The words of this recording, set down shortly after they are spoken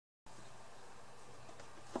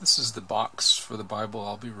This is the box for the Bible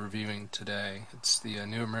I'll be reviewing today. It's the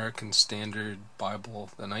New American Standard Bible,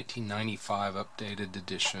 the 1995 updated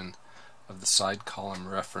edition of the side column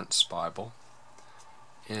reference Bible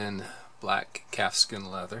in black calfskin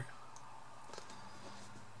leather.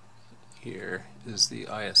 Here is the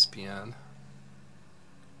ISBN.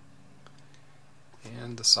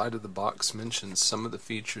 And the side of the box mentions some of the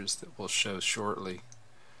features that we'll show shortly.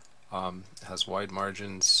 It has wide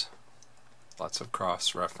margins, lots of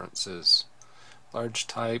cross references, large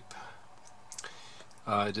type.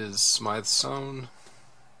 It is Smythe sewn,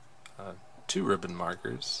 2 ribbon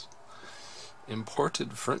markers,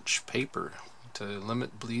 imported French paper to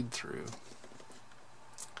limit bleed through,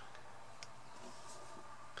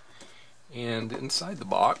 and inside the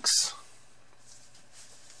box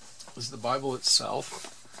is the Bible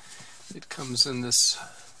itself. It comes in this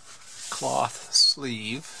cloth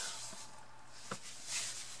sleeve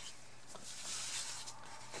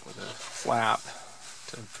with a flap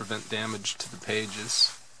to prevent damage to the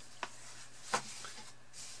pages.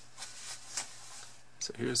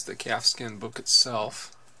 So here's the calfskin book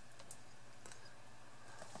itself.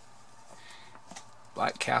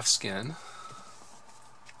 Black calfskin.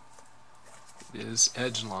 It is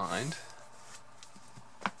edge lined.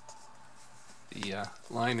 The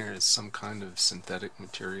liner is some kind of synthetic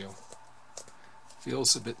material.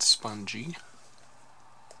 Feels a bit spongy.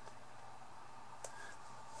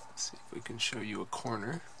 Let's see if we can show you a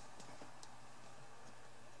corner.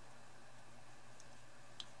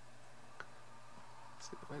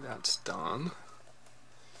 See the way that's done.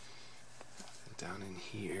 And down in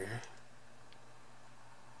here.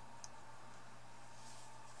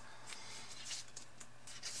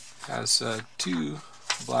 Has 2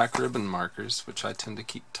 black ribbon markers, which I tend to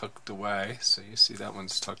keep tucked away. So you see that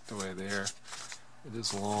one's tucked away there. It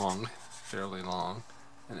is long, fairly long,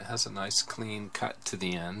 and it has a nice clean cut to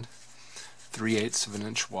the end, 3/8 of an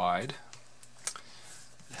inch wide.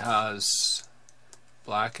 It has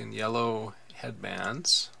black and yellow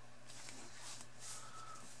headbands.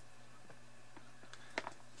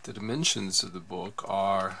 The dimensions of the book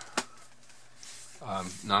are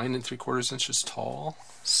 9 3/4 inches tall,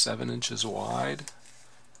 7 inches wide,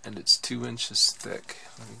 and it's 2 inches thick.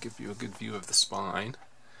 Let me give you a good view of the spine.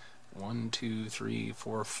 1, 2, 3,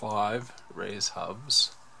 4, 5 raise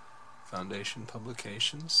hubs. Foundation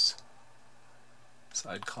Publications.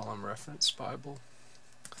 Side column reference Bible.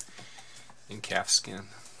 In calfskin.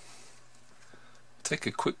 Take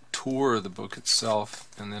a quick tour of the book itself,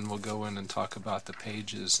 and then we'll go in and talk about the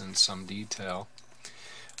pages in some detail.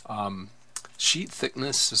 Sheet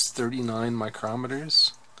thickness is 39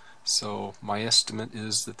 micrometers. So my estimate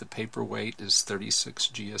is that the paper weight is 36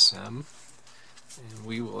 GSM, and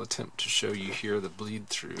we will attempt to show you here the bleed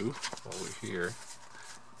through while we're here.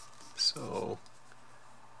 So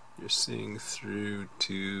you're seeing through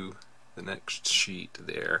to the next sheet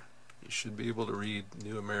there. You should be able to read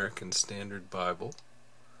New American Standard Bible.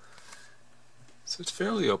 So it's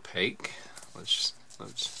fairly opaque. Let's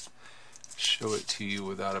show it to you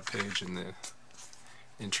without a page in the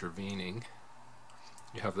intervening.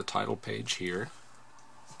 You have the title page here,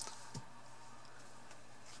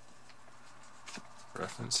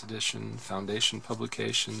 reference edition, Foundation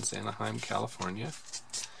Publications, Anaheim, California.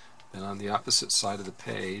 Then on the opposite side of the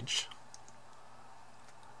page,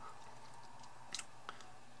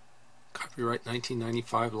 copyright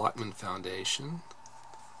 1995 Lockman Foundation,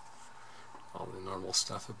 all the normal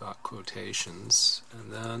stuff about quotations,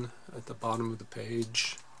 and then at the bottom of the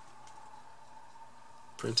page,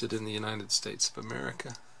 printed in the United States of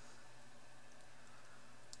America.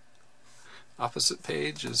 Opposite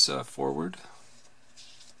page is forward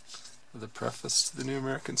with a preface to the New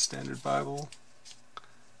American Standard Bible,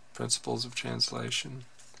 principles of translation.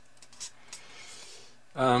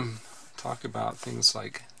 Talk about things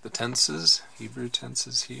like the tenses, Hebrew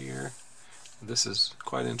tenses here. This is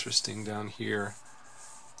quite interesting down here.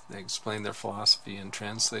 They explain their philosophy in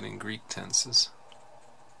translating Greek tenses.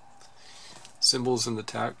 Symbols in the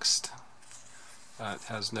text. It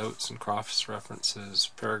has notes and cross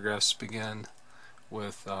references. Paragraphs begin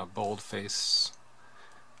with bold-face,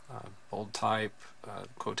 bold type.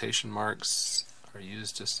 Quotation marks are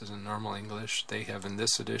used just as in normal English. They have, in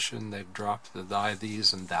this edition, they've dropped the thy,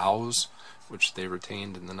 these, and thous, which they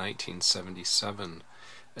retained in the 1977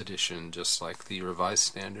 edition, just like the Revised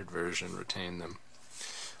Standard Version retained them.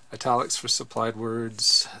 Italics for supplied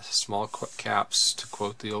words, small caps to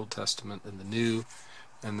quote the Old Testament and the New,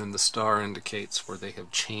 and then the star indicates where they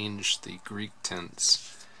have changed the Greek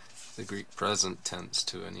tense, the Greek present tense,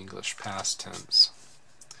 to an English past tense.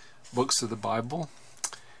 Books of the Bible.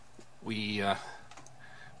 We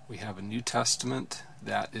We have a New Testament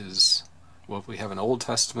that is, well, we have an Old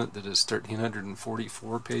Testament that is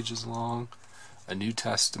 1,344 pages long, a New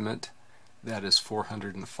Testament that is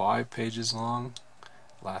 405 pages long.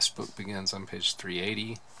 Last book begins on page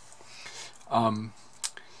 380.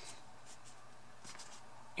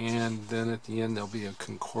 And then at the end there'll be a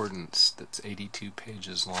concordance that's 82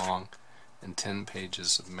 pages long and 10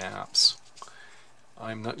 pages of maps.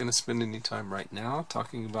 I'm not going to spend any time right now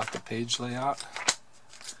talking about the page layout.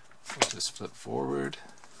 I'll just flip forward,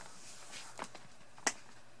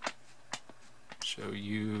 show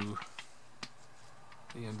you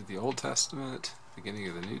the end of the Old Testament, beginning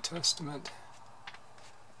of the New Testament.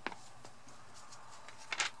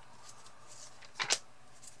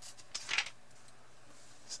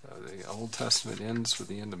 So the Old Testament ends with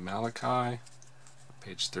the end of Malachi,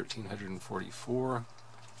 page 1344.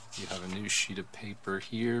 You have a new sheet of paper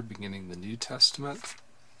here beginning the New Testament.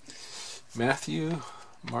 Matthew,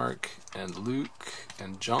 Mark, and Luke,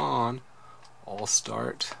 and John all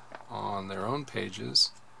start on their own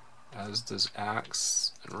pages, as does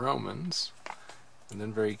Acts and Romans. And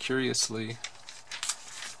then very curiously,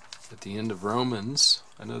 at the end of Romans,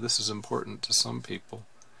 I know this is important to some people,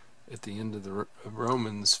 at the end of the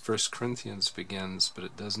Romans, 1 Corinthians begins, but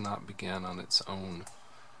it does not begin on its own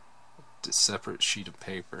separate sheet of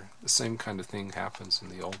paper. The same kind of thing happens in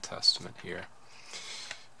the Old Testament here.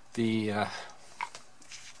 The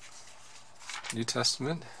New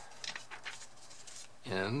Testament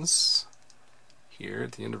ends here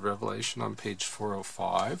at the end of Revelation on page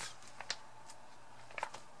 405.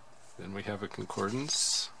 Then we have a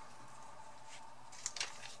concordance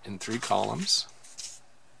in 3 columns.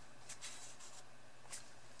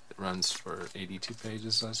 It runs for 82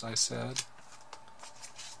 pages, as I said.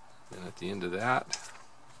 And at the end of that,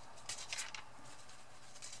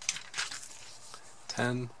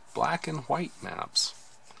 10 black and white maps,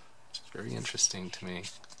 which is very interesting to me.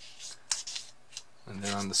 And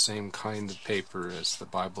they're on the same kind of paper as the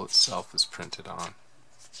Bible itself is printed on.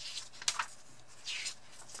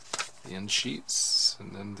 The end sheets,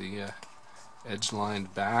 and then the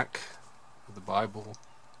edge-lined back of the Bible.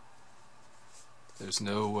 There's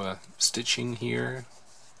no stitching here.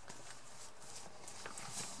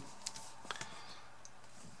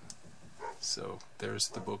 So there's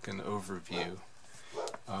the book in overview.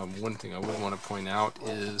 One thing I would want to point out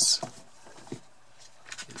is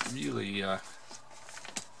it really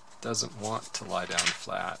doesn't want to lie down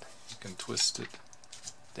flat. You can twist it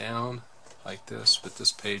down like this, but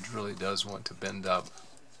this page really does want to bend up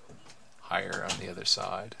higher on the other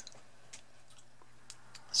side.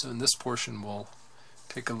 So in this portion we'll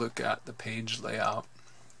take a look at the page layout.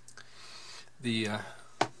 The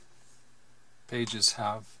pages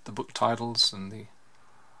have the book titles and the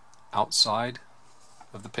outside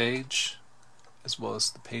of the page, as well as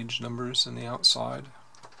the page numbers in the outside.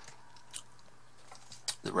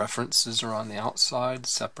 The references are on the outside,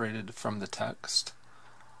 separated from the text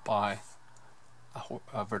by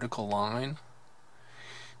a vertical line.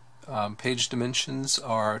 Page dimensions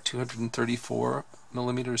are 234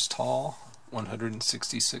 millimeters tall,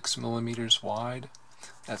 166 millimeters wide.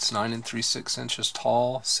 That's 9 3/6 inches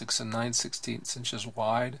tall, 6 9/16 inches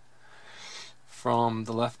wide. From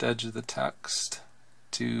the left edge of the text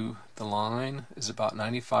to the line is about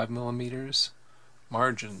 95 millimeters.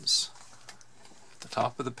 Margins. At the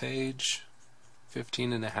top of the page,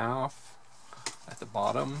 15.5. At the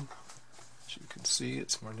bottom, as you can see,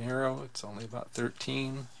 it's more narrow. It's only about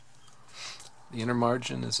 13. The inner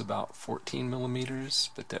margin is about 14 millimeters,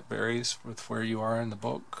 but that varies with where you are in the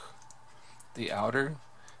book. The outer,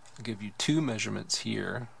 I'll give you 2 measurements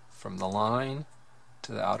here. From the line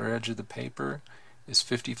to the outer edge of the paper is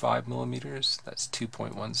 55 millimeters. That's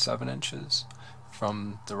 2.17 inches.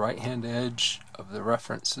 From the right hand edge of the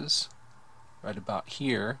references, right about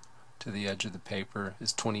here, to the edge of the paper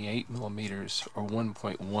is 28 millimeters, or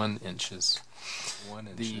 1.1 inches.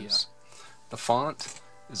 The font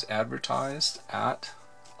is advertised at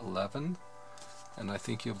 11, and I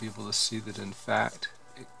think you'll be able to see that in fact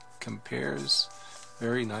it compares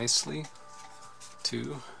very nicely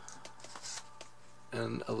to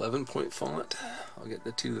an 11-point font. I'll get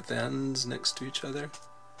the 2 ends next to each other.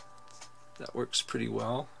 That works pretty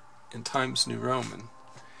well. In Times New Roman.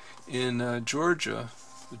 In Georgia,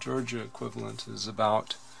 the Georgia equivalent is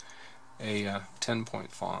about a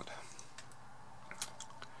 10-point font.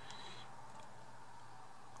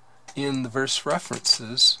 In the verse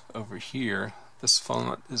references over here, this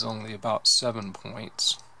font is only about 7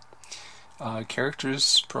 points.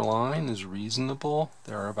 Characters per line is reasonable.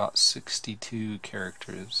 There are about 62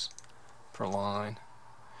 characters per line.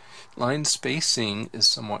 Line spacing is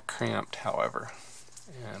somewhat cramped, however,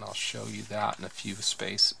 and I'll show you that in a few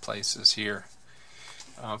places here.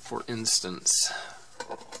 For instance,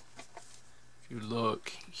 if you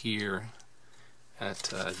look here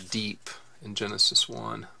at deep in Genesis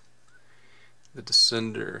 1, the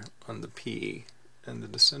descender on the P, and the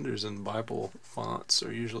descenders in Bible fonts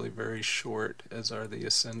are usually very short, as are the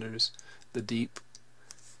ascenders. The deep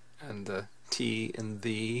and the T and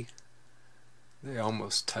the, they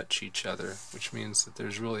almost touch each other, which means that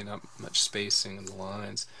there's really not much spacing in the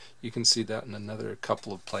lines. You can see that in another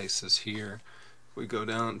couple of places here. We go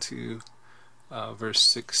down to verse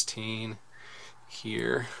 16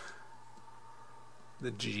 here.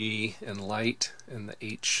 The G in light and the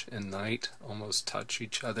H in night almost touch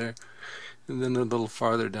each other. And then a little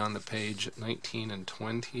farther down the page at 19 and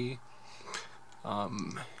 20,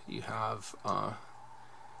 you have a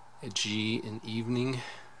G in evening,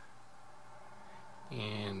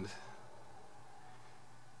 and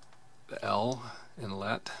the L in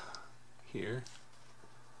let here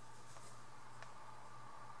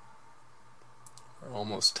are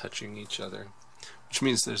almost touching each other, which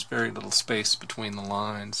means there's very little space between the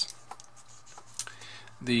lines.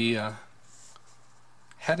 The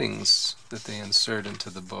headings that they insert into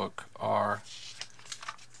the book are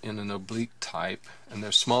in an oblique type, and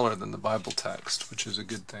they're smaller than the Bible text, which is a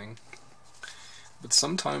good thing. But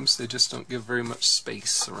sometimes they just don't give very much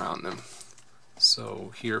space around them.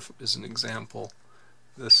 So here is an example.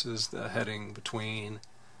 This is the heading between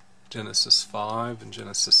Genesis 5 and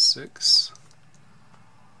Genesis 6.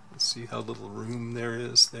 See how little room there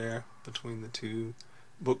is there between the two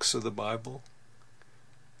books of the Bible,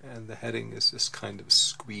 and the heading is just kind of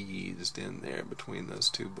squeezed in there between those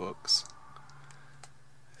two books.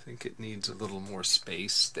 I think it needs a little more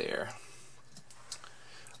space there.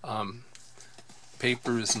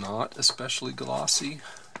 Paper is not especially glossy.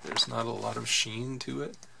 There's not a lot of sheen to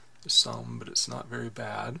it. There's some, but it's not very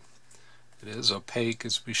bad. It is opaque,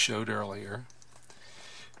 as we showed earlier.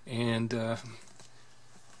 And I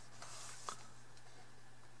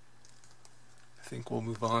think we'll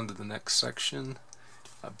move on to the next section.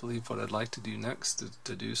 I believe what I'd like to do next is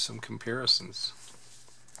to do some comparisons.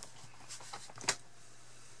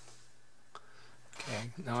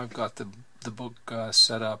 Okay, now I've got the book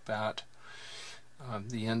set up at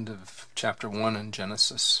the end of chapter 1 in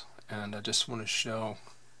Genesis, and I just want to show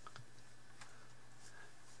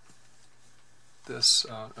this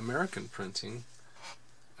American printing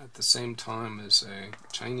at the same time as a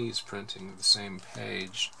Chinese printing of the same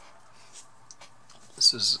page.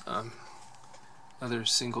 This is another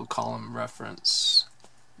single column reference,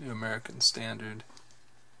 New American Standard,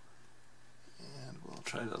 and we'll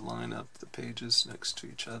try to line up the pages next to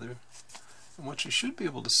each other. And what you should be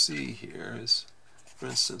able to see here is, for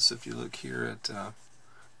instance, if you look here at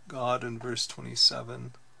God in verse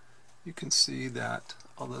 27, you can see that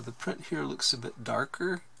although the print here looks a bit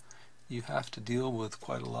darker, you have to deal with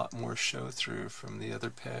quite a lot more show-through from the other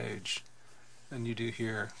page than you do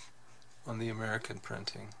here on the American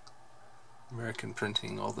printing. American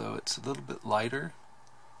printing, although it's a little bit lighter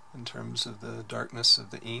in terms of the darkness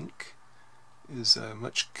of the ink, is a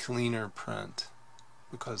much cleaner print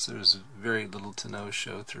because there's very little to no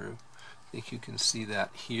show-through. I think you can see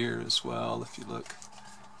that here as well if you look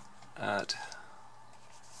at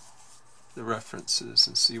the references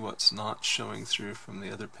and see what's not showing through from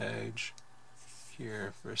the other page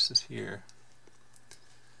here versus here.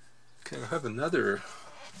 Okay, I have another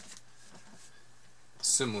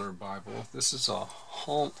similar Bible. This is a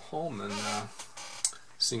Holman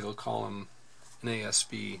single column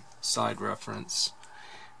NASB side reference,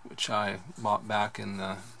 which I bought back in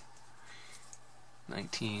the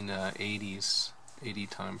 1980s, 80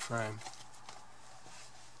 time frame.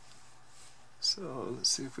 So let's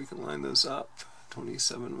see if we can line those up.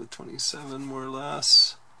 27 with 27 more or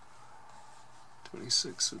less.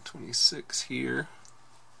 26 with 26 here.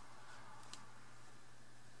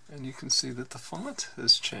 And you can see that the font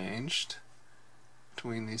has changed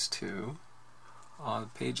between these two. The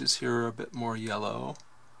pages here are a bit more yellow.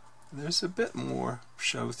 There's a bit more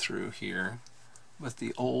show through here, but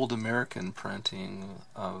the old American printing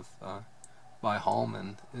of by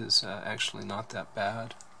Holman is actually not that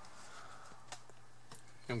bad.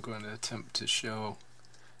 I'm going to attempt to show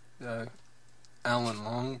the Allen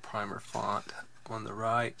Long primer font on the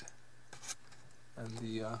right and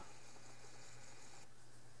the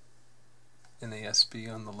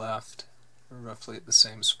NASB on the left are roughly at the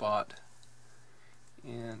same spot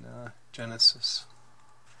in Genesis.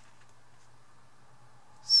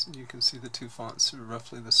 So you can see the two fonts are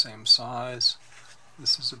roughly the same size.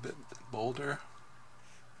 This is a bit bolder,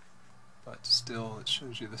 but still it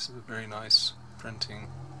shows you this is a very nice printing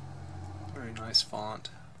Very nice font.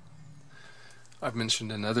 I've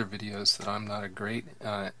mentioned in other videos that I'm not a great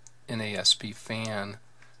NASB fan,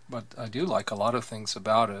 but I do like a lot of things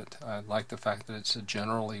about it. I like the fact that it's a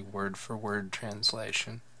generally word-for-word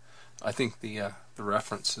translation. I think the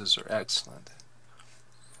references are excellent.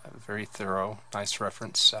 Very thorough, nice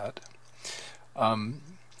reference set.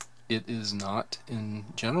 It is not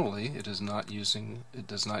it does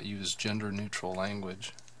not use gender-neutral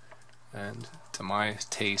language, and to my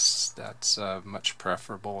tastes that's much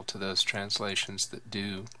preferable to those translations that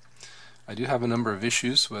do. I do have a number of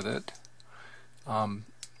issues with it.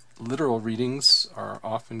 Literal readings are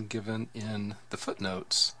often given in the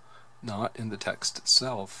footnotes, not in the text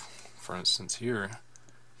itself. For instance here,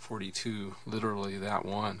 42, literally that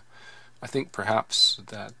one. I think perhaps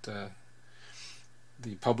that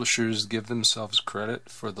the publishers give themselves credit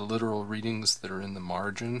for the literal readings that are in the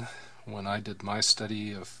margin. When I did my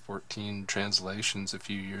study of 14 translations a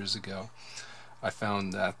few years ago, I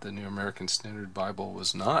found that the New American Standard Bible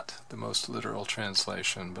was not the most literal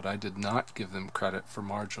translation, but I did not give them credit for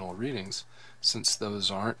marginal readings, since those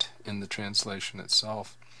aren't in the translation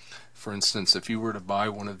itself. For instance, if you were to buy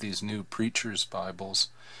one of these new Preacher's Bibles,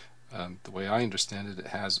 the way I understand it, it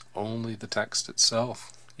has only the text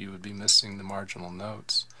itself. You would be missing the marginal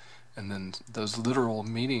notes. And then those literal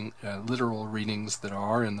readings that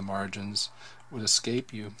are in the margins would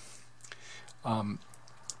escape you.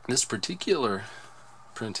 This particular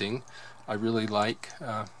printing I really like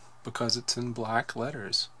because it's in black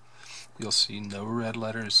letters. You'll see no red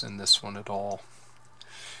letters in this one at all.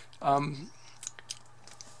 I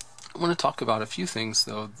want to talk about a few things,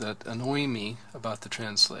 though, that annoy me about the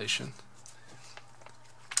translation.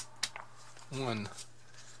 One,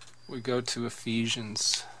 we go to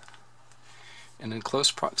Ephesians, and in close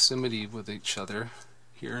proximity with each other,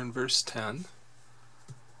 here in verse 10,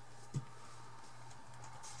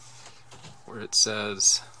 where it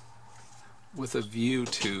says, with a view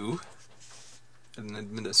to an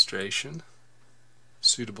administration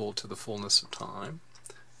suitable to the fullness of time,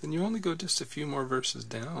 then you only go just a few more verses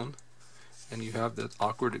down, and you have that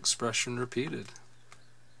awkward expression repeated.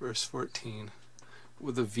 Verse 14,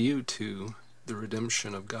 with a view to the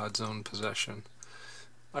redemption of God's own possession.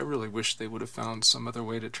 I really wish they would have found some other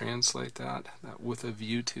way to translate that. That with a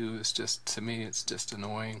view to is just, to me, it's just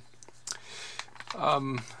annoying.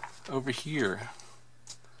 Over here,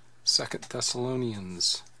 2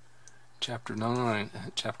 Thessalonians chapter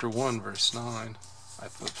 1, verse 9. I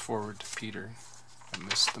flipped forward to Peter. I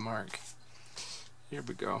missed the mark. Here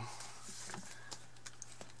we go.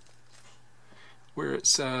 Where it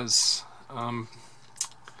says,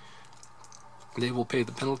 they will pay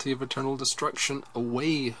the penalty of eternal destruction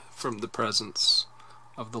away from the presence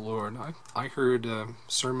of the Lord. I heard a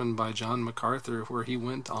sermon by John MacArthur where he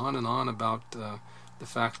went on and on about the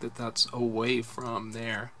fact that that's away from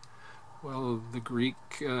there. Well, the Greek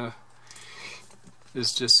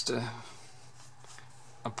is just a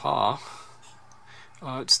pa.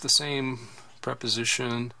 It's the same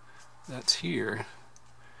preposition that's here.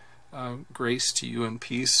 Grace to you and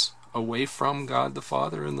peace away from God the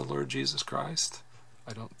Father and the Lord Jesus Christ?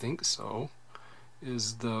 I don't think so.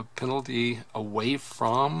 Is the penalty away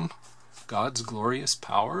from God's glorious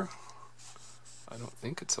power? I don't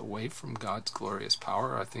think it's away from God's glorious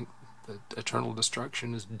power. I think that eternal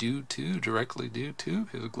destruction is directly due to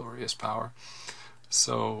His glorious power.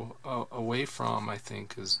 So away from, I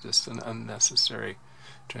think, is just an unnecessary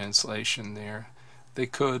translation there. They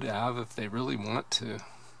could have, if they really want to,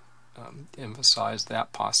 emphasize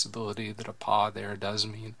that possibility that a pa there does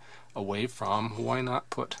mean away from. Why not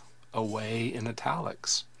put away in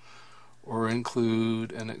italics, or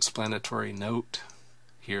include an explanatory note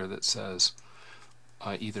here that says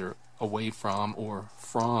either away from or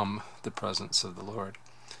from the presence of the Lord.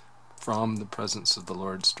 From the presence of the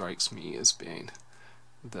Lord strikes me as being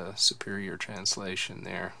the superior translation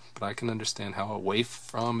there, but I can understand how away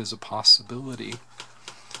from is a possibility.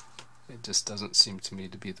 It just doesn't seem to me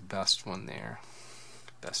to be the best one there.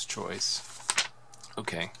 Best choice.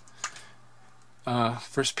 Okay. 1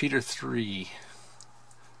 Peter 3,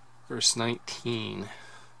 verse 19.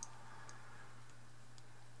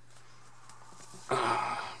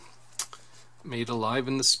 Made alive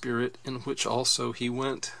in the Spirit, in which also he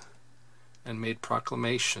went, and made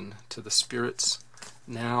proclamation to the spirits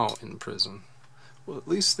now in prison. Well, at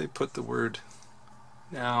least they put the word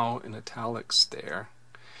now in italics there.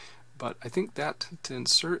 But I think that to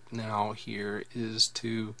insert now here is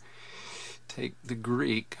to take the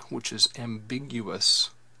Greek, which is ambiguous,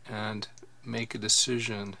 and make a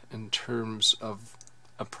decision in terms of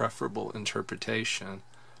a preferable interpretation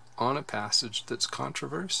on a passage that's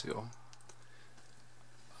controversial.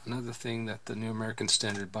 Another thing that the New American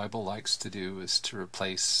Standard Bible likes to do is to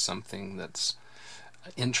replace something that's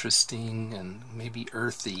interesting and maybe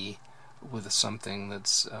earthy with something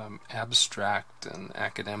that's abstract and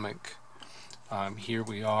academic. Here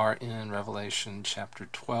we are in Revelation chapter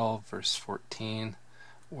 12, verse 14,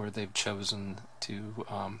 where they've chosen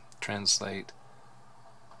to translate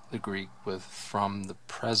the Greek with "from the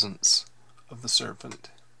presence of the serpent."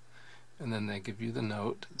 And then they give you the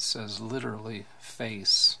note. It says literally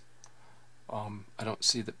face. I don't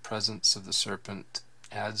see that presence of the serpent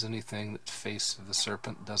adds anything that face of the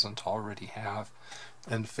serpent doesn't already have,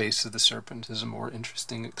 and face of the serpent is a more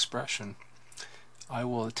interesting expression. I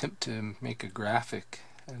will attempt to make a graphic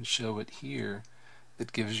and show it here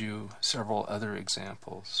that gives you several other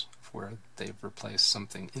examples of where they've replaced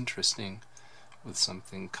something interesting with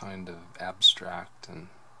something kind of abstract and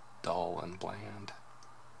dull and bland.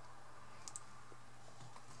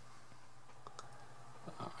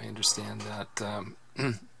 I understand that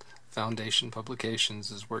Foundation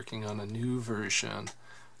Publications is working on a new version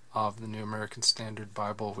of the New American Standard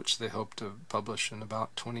Bible, which they hope to publish in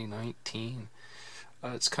about 2019.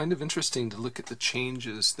 It's kind of interesting to look at the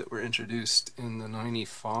changes that were introduced in the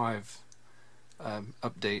 95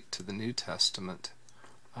 update to the New Testament.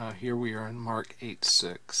 Here we are in Mark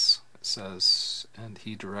 8:6. It says, "And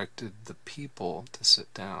he directed the people to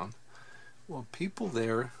sit down." Well, people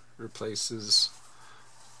there replaces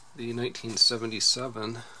the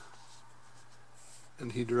 1977,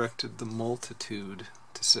 "and he directed the multitude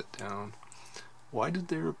to sit down." Why did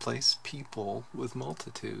they replace people with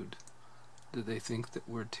multitude? Do they think that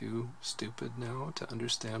we're too stupid now to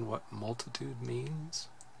understand what multitude means?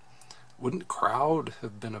 Wouldn't crowd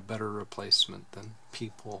have been a better replacement than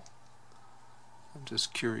people? I'm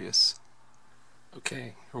just curious.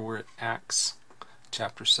 Okay, here we're at Acts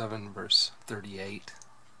chapter 7, verse 38.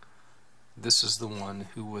 This is the one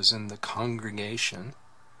who was in the congregation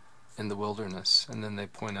in the wilderness. And then they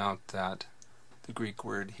point out that the Greek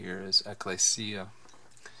word here is ekklesia.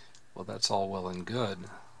 Well, that's all well and good,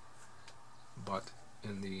 but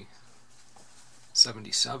in the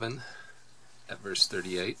 77 at verse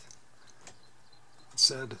 38 it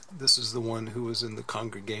said, "This is the one who was in the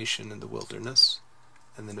congregation in the wilderness."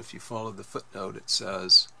 And then if you follow the footnote, it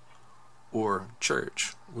says, "or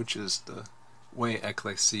church," which is the way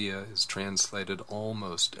ekklesia is translated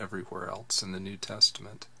almost everywhere else in the New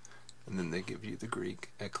Testament. And then they give you the Greek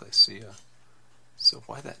ekklesia. So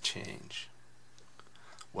why that change?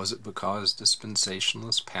 Was it because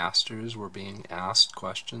dispensationalist pastors were being asked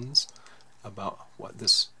questions about what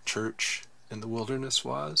this church in the wilderness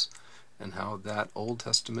was, and how that Old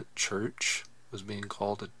Testament church was being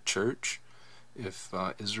called a church if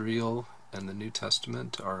Israel and the New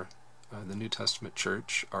Testament are the New Testament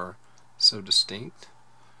church are so distinct?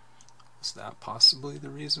 Is that possibly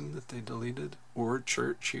the reason that they deleted "or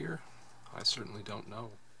church" here? I certainly don't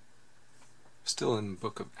know. Still in the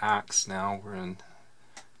book of Acts now, we're in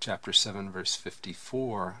chapter 7, verse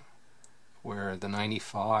 54, where the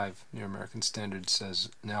 95 New American Standard says,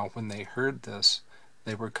 "Now when they heard this,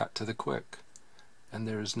 they were cut to the quick." And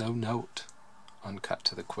there is no note on cut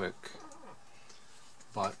to the quick.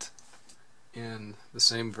 But in the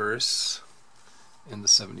same verse, in the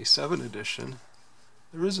 77 edition,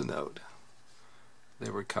 there is a note.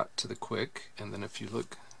 They were cut to the quick, and then if you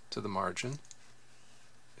look to the margin,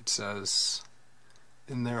 it says,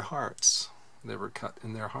 "in their hearts." They were cut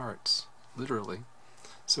in their hearts, literally.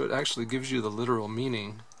 So it actually gives you the literal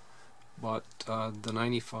meaning, but the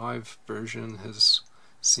 95 version has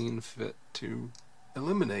seen fit to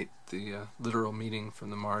eliminate the literal meaning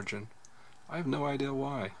from the margin. I have no idea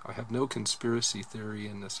why. I have no conspiracy theory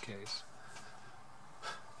in this case.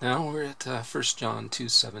 Now we're at 1 John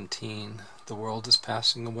 2:17. "The world is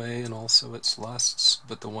passing away and also its lusts,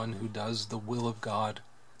 but the one who does the will of God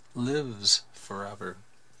lives forever."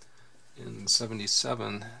 In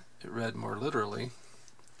 77, it read more literally,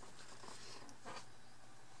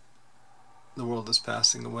 "The world is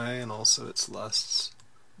passing away and also its lusts,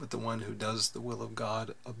 but the one who does the will of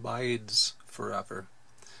God abides forever."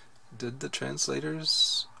 Did the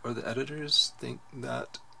translators or the editors think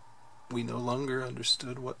that we no longer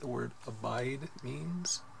understood what the word abide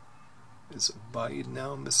means? Is abide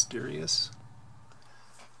now mysterious?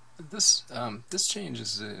 This change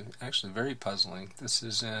is actually very puzzling. This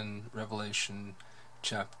is in Revelation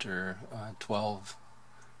chapter 12,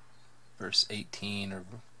 verse 18,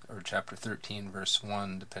 or chapter 13, verse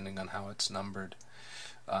 1, depending on how it's numbered.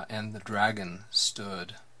 "And the dragon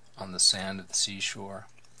stood on the sand of the seashore."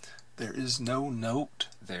 There is no note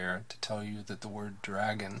there to tell you that the word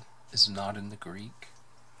dragon is not in the Greek.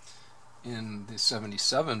 In the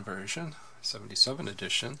 77 version, 77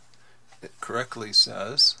 edition, it correctly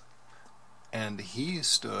says, "And he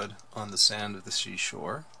stood on the sand of the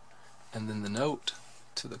seashore," and then the note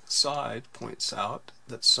to the side points out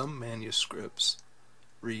that some manuscripts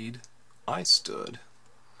read, "I stood."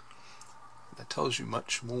 That tells you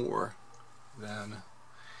much more than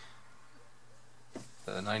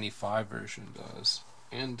the 95 version does.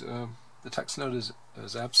 And the text note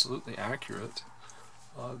is absolutely accurate.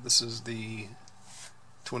 This is the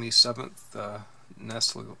 27th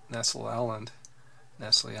Nestle Allen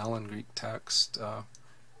Greek text,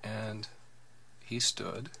 and he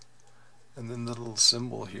stood. And then the little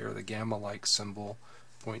symbol here, the gamma-like symbol,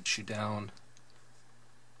 points you down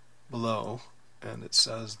below, and it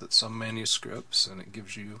says that some manuscripts, and it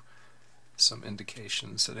gives you some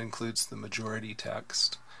indications. It includes the majority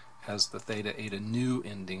text, has the theta eta nu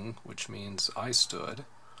ending, which means I stood,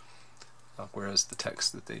 whereas the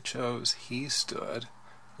text that they chose, he stood,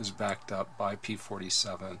 is backed up by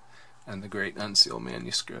P47 and the great unsealed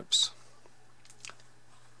manuscripts.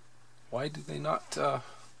 Why do they not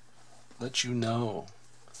let you know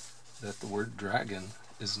that the word dragon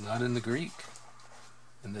is not in the Greek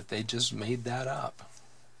and that they just made that up?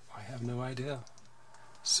 I have no idea.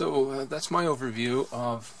 So that's my overview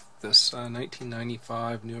of this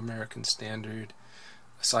 1995 New American Standard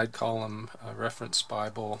side column reference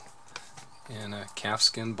Bible in a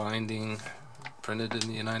calfskin binding, printed in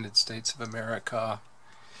the United States of America,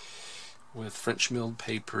 with French milled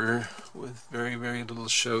paper, with very, very little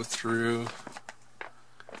show through,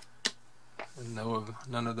 and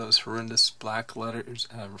none of those horrendous red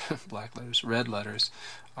letters.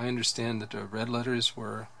 I understand that red letters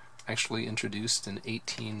were actually introduced in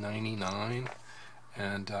 1899,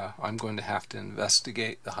 and I'm going to have to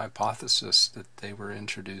investigate the hypothesis that they were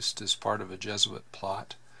introduced as part of a Jesuit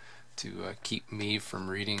plot to keep me from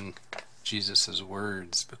reading Jesus'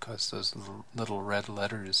 words, because those little red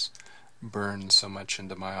letters burn so much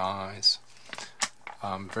into my eyes.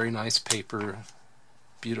 Very nice paper,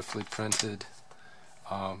 beautifully printed,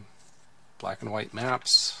 black and white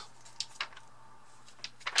maps.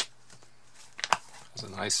 Has a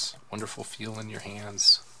nice, wonderful feel in your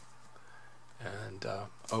hands. And,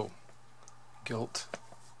 gilt,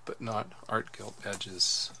 but not art gilt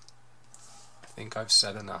edges. I think I've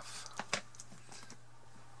said enough.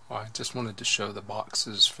 Well, I just wanted to show the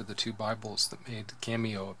boxes for the two Bibles that made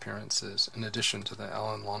cameo appearances in addition to the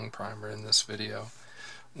Alan Long primer in this video.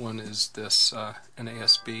 One is this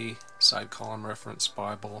NASB side column reference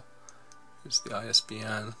Bible. Here's the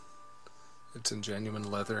ISBN. It's in genuine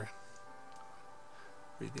leather.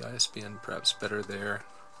 Read the ISBN perhaps better there.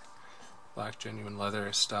 Black genuine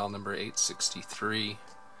leather, style number 863.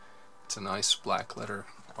 It's a nice black letter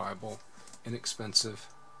Bible, inexpensive,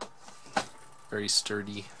 very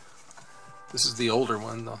sturdy. This is the older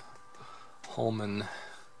one, the Holman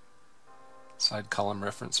side column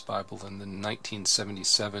reference Bible in the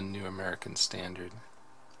 1977 New American Standard.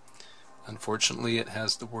 Unfortunately, it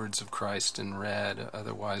has the words of Christ in red.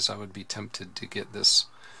 Otherwise, I would be tempted to get this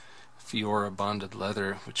Fiora bonded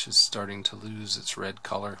leather, which is starting to lose its red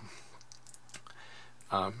color.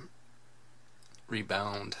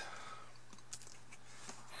 Rebound.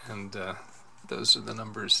 And those are the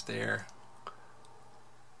numbers there.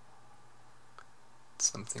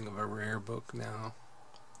 It's something of a rare book now.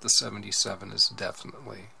 The 77 is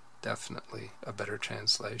definitely a better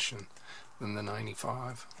translation than the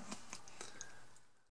 95.